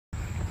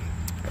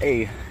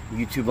Hey,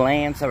 YouTube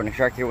land,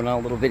 cyberneticshark here with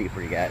another little video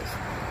for you guys.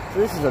 So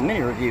this is a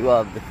mini review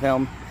of the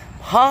film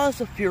Paws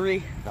of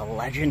Fury, The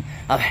Legend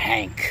of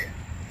Hank.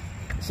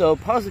 So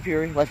Paws of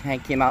Fury, Legend of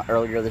Hank came out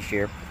earlier this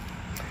year.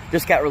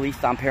 Just got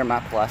released on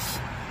Paramount Plus.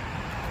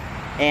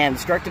 And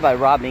it's directed by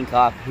Rob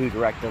Minkoff, who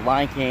directed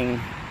Lion King,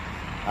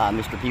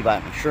 Mr.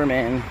 Peabody and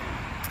Sherman,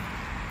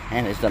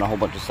 and has done a whole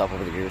bunch of stuff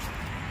over the years.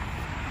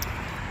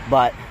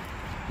 But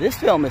this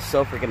film is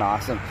so freaking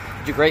awesome.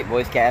 It's a great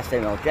voice cast: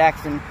 Samuel L.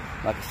 Jackson,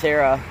 Michael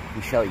Cera,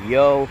 Michelle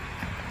Yeoh,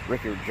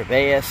 Ricky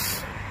Gervais,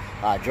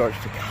 George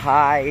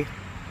Takei,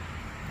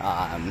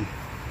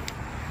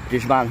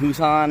 Djimon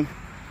Hounsou.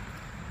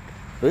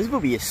 This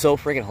movie is so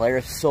freaking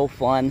hilarious, so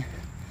fun,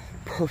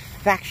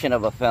 perfection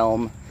of a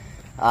film.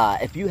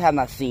 If you have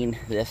not seen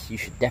this, you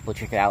should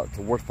definitely check it out. It's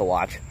worth the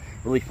watch.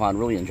 Really fun,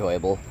 really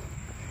enjoyable.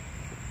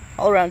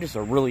 All around, just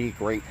a really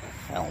great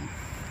film.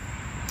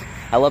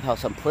 I love how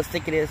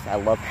simplistic it is. I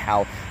love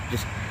how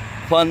just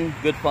fun,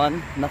 good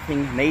fun,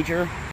 nothing major.